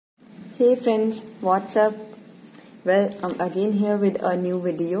Hey friends, what's up? Well, I'm again here with a new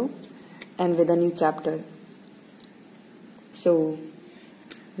video and with a new chapter. So,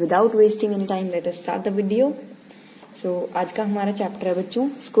 without wasting any time, let us start the video. So, आज का हमारा chapter है बच्चों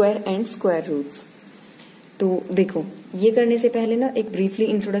square and square roots. तो देखो, ये करने से पहले ना एक ब्रीफली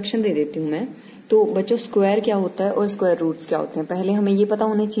इंट्रोडक्शन दे देती हूँ मैं। तो बच्चों स्क्वायर क्या होता है और स्क्वायर रूट्स क्या होते हैं पहले हमें ये पता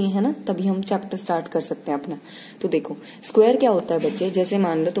होने चाहिए, है ना, तभी हम चैप्टर स्टार्ट कर सकते हैं अपना। तो देखो स्क्वायर क्या होता है बच्चे, जैसे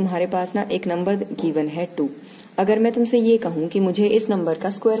मान लो तुम्हारे पास ना एक नंबर गिवन है 2। अगर मैं तुमसे ये कहूं कि मुझे इस नंबर का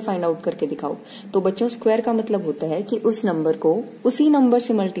स्क्वायर फाइंड आउट करके दिखाओ, तो बच्चों स्क्वायर का मतलब होता है कि उस नंबर को उसी नंबर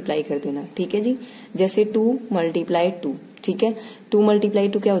से मल्टीप्लाई कर देना। ठीक है जी, जैसे 2 × 2, ठीक है, 2 ×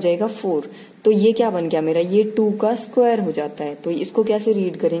 2 क्या हो जाएगा 4। तो ये क्या बन गया मेरा, ये 2 का स्क्वायर हो जाता है। तो इसको कैसे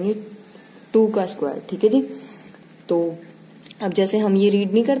रीड करेंगे, 2 का स्क्वायर। ठीक है जी, तो अब जैसे हम ये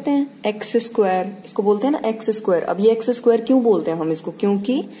रीड नहीं करते हैं एक्स स्क्वायर, इसको बोलते हैं ना एक्स स्क्वायर। अब ये एक्स स्क्वायर क्यों बोलते हैं हम इसको,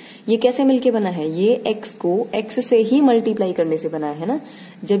 क्योंकि ये कैसे मिलके बना है, ये एक्स को एक्स से ही मल्टीप्लाई करने से बना है ना।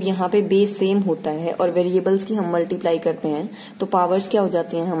 जब यहाँ पे बेस सेम होता है और वेरिएबल्स की हम मल्टीप्लाई करते हैं तो पावर्स क्या हो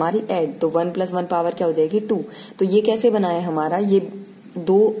जाती हैं हमारी ऐड, तो 1 + 1 पावर क्या हो जाएगी 2। तो ये कैसे बना है हमारा, ये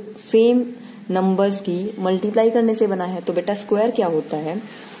दो सेम नंबर्स की मल्टीप्लाई करने से बना है। तो बेटा स्क्वायर क्या होता है,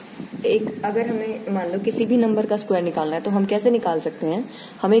 एक अगर हमें मान लो किसी भी नंबर का स्क्वायर निकालना है तो हम कैसे निकाल सकते हैं,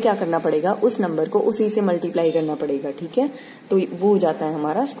 हमें क्या करना पड़ेगा, उस नंबर को उसी से मल्टीप्लाई करना पड़ेगा। ठीक है, तो वो हो जाता है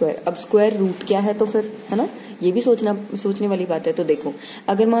हमारा स्क्वायर। अब स्क्वायर रूट क्या है, तो फिर है ना, ये भी सोचने वाली बात है। तो देखो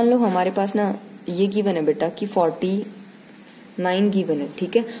अगर मान लो हमारे पास ना ये गिवन है बेटा कि 49 गिवन है,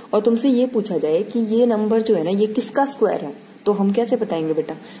 ठीक है, और तुमसे ये पूछा जाए कि ये नंबर जो है ना ये किसका स्क्वायर है, तो हम कैसे बताएंगे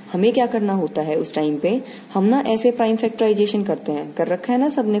बेटा, हमें क्या करना होता है उस टाइम पे, हम ना ऐसे प्राइम फैक्टराइजेशन करते हैं, कर रखा है ना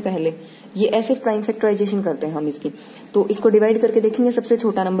सबने पहले, ये ऐसे प्राइम फैक्टराइजेशन करते हैं हम इसकी। तो इसको डिवाइड करके देखेंगे, सबसे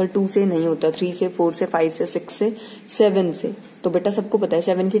छोटा नंबर 2 से नहीं होता, 3 से, 4 से, 5 से, 6 से, 7 से। तो बेटा सबको पता है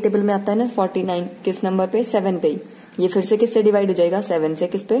 7 की टेबल में आता है ना 49, किस नंबर पे, 7 पे ही। ये फिर से किससे डिवाइड हो जाएगा, 7 से,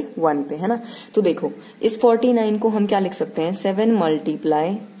 किस पे, 1 पे, है ना। तो देखो इस 49 को हम क्या लिख सकते हैं, 7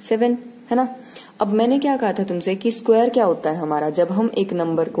 × 7, है ना। अब मैंने क्या कहा था तुमसे कि स्क्वायर क्या होता है हमारा, जब हम एक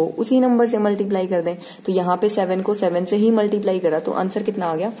नंबर को उसी नंबर से मल्टीप्लाई कर दें। तो यहाँ पे 7 को 7 से ही मल्टीप्लाई करा तो आंसर कितना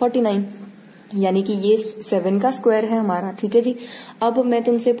आ गया 49, यानी कि ये 7 का स्क्वायर है हमारा। ठीक है जी, अब मैं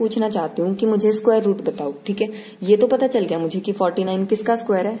तुमसे पूछना चाहती हूँ कि मुझे स्क्वायर रूट बताओ। ठीक है, ये तो पता चल गया मुझे कि 49 किसका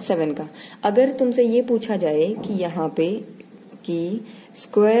स्क्वायर है, 7 का। अगर तुमसे ये पूछा जाए कि यहाँ पे कि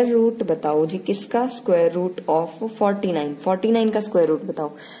स्क्वायर रूट बताओ जी, किसका स्क्वायर रूट ऑफ 49 का स्क्वायर रूट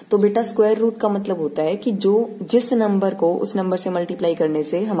बताओ, तो बेटा स्क्वायर रूट का मतलब होता है कि जो जिस नंबर को उस नंबर से मल्टीप्लाई करने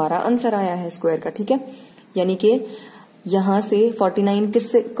से हमारा आंसर आया है स्क्वायर का। ठीक है, यानी कि यहाँ से 49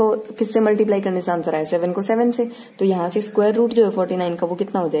 किससे मल्टीप्लाई करने से आंसर आया, 7 को 7 से, तो यहाँ से स्क्वायर रूट जो है 49 का वो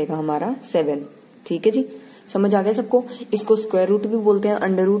कितना हो जाएगा हमारा 7। ठीक है जी, समझ आ गया सबको। इसको स्क्वायर रूट भी बोलते हैं,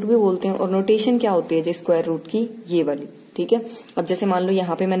 अंडर रूट भी बोलते हैं, और नोटेशन क्या होती है जी स्क्वायर रूट की, ये वाली। ठीक है, अब जैसे मान लो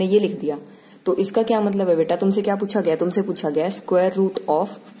यहाँ पे मैंने ये लिख दिया, तो इसका क्या मतलब है बेटा, तुमसे क्या पूछा गया, तुमसे पूछा गया स्क्वायर रूट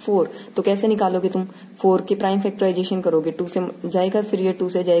ऑफ 4। तो कैसे निकालोगे तुम, 4 के प्राइम फैक्टराइजेशन करोगे, 2 से जाएगा, फिर ये 2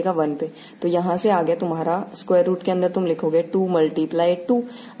 से जाएगा 1 पे, तो यहाँ से आ गया तुम्हारा स्क्वायर रूट के अंदर तुम लिखोगे 2 × 2।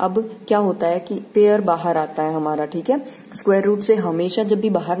 अब क्या होता है कि पेयर बाहर आता है हमारा। ठीक है, स्क्वायर रूट से हमेशा जब भी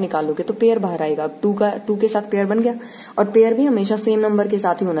बाहर निकालोगे तो पेयर बाहर आएगा। अब 2 के साथ पेयर बन गया, और पेयर भी हमेशा सेम नंबर के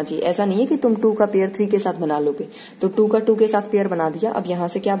साथ ही होना चाहिए। ऐसा नहीं है कि तुम 2 का पेयर 3 के साथ बना लोगे, तो 2 का 2 के साथ पेयर बना दिया। अब यहाँ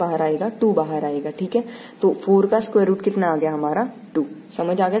से क्या बाहर आएगा, 2 बाहर आएगा। ठीक है, तो 4 का स्क्वायर रूट कितना आ गया हमारा 2।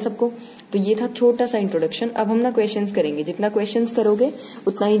 समझ आ गया सबको। तो ये था छोटा सा इंट्रोडक्शन। अब हम ना क्वेश्चंस करेंगे, जितना क्वेश्चंस करोगे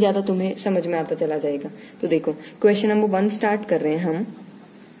उतना ही ज्यादा तुम्हें समझ में आता चला जाएगा। तो देखो क्वेश्चन नंबर 1 स्टार्ट कर रहे हैं हम।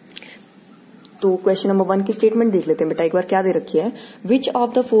 तो क्वेश्चन नंबर 1 की स्टेटमेंट देख लेते हैं बेटा, एक बार क्या दे रखी है, which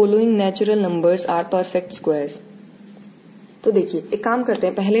of the following natural numbers are perfect squares. तो देखिए एक काम करते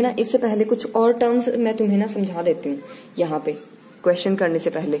हैं, पहले ना इससे पहले कुछ और टर्म्स मैं तुम्हें ना समझा देती हूँ यहाँ पे क्वेश्चन करने से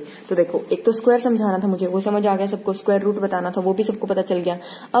पहले। तो देखो एक तो स्क्वायर समझाना था मुझे, वो समझ आ गया सबको, स्क्वायर रूट बताना था वो भी सबको पता चल गया।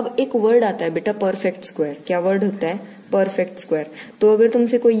 अब एक वर्ड आता है बेटा परफेक्ट स्क्वायर। क्या वर्ड होता है, परफेक्ट स्क्वायर। तो अगर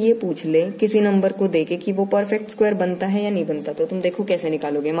तुमसे कोई ये पूछ ले किसी नंबर को देके कि वो परफेक्ट स्क्वायर बनता है या नहीं बनता, तो तुम देखो कैसे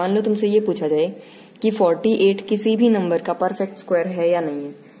निकालोगे। मान लो तुमसे ये पूछा जाए कि 48 किसी भी नंबर का परफेक्ट स्क्वायर है या नहीं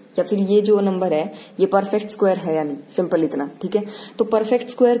है, या फिर ये जो नंबर है ये परफेक्ट स्क्वायर है या नहीं, सिंपल इतना। ठीक है, तो परफेक्ट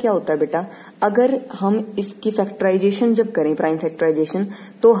स्क्वायर क्या होता है बेटा, अगर हम इसकी फैक्टराइजेशन जब करें प्राइम फैक्टराइजेशन,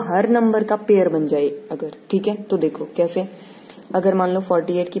 तो हर नंबर का पेयर बन जाए अगर। ठीक है, तो देखो कैसे, अगर मान लो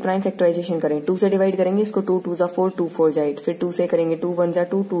 48 की प्राइम फैक्टराइजेशन करें, 2 से डिवाइड करेंगे इसको, 2 × 2 = 4, 2 × 4 = 8, फिर 2 से करेंगे 2 × 1 =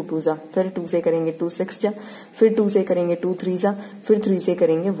 2, 2 × 2 = फिर 2 से करेंगे 2 × 6 = फिर 2 से करेंगे 2 × 3 = फिर 3 से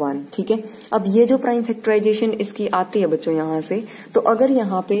करेंगे 1। ठीक है, अब ये जो प्राइम फैक्टराइजेशन इसकी आती है बच्चों यहाँ से, तो अगर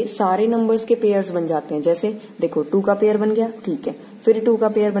यहाँ पे सारे नंबर्स के पेयर्स बन जाते हैं, जैसे देखो 2 का पेयर बन गया, ठीक है, फिर 2 का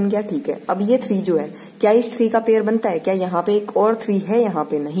पेयर बन गया, ठीक है। अब ये 3 जो है, क्या इस 3 का पेयर बनता है? क्या यहाँ पे एक और 3 है? यहाँ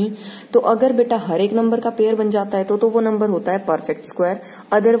पे नहीं। तो अगर बेटा हर एक नंबर का पेयर बन जाता है तो वो नंबर होता है परफेक्ट स्क्वायर,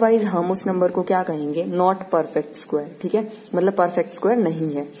 अदरवाइज हम उस नंबर को क्या कहेंगे? नॉट परफेक्ट स्क्वायर, ठीक है। मतलब परफेक्ट स्क्वायर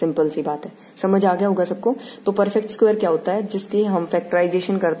नहीं है, सिंपल सी बात है। समझ आ गया होगा सबको। तो परफेक्ट स्क्वायर क्या होता है? जिसकी हम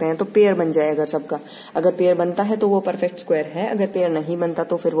फैक्टराइजेशन करते हैं तो पेयर बन जाए अगर सबका, अगर पेयर बनता है तो वो परफेक्ट स्क्वायर है, अगर पेयर नहीं बनता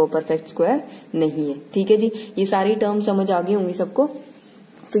तो फिर वो परफेक्ट स्क्वायर नहीं है, ठीक है जी। ये सारी टर्म समझ आ गई होंगी सबको।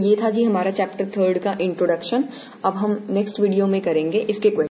 तो ये था जी हमारा चैप्टर 3 का इंट्रोडक्शन। अब हम नेक्स्ट वीडियो में करेंगे इसके क्वेश्चन।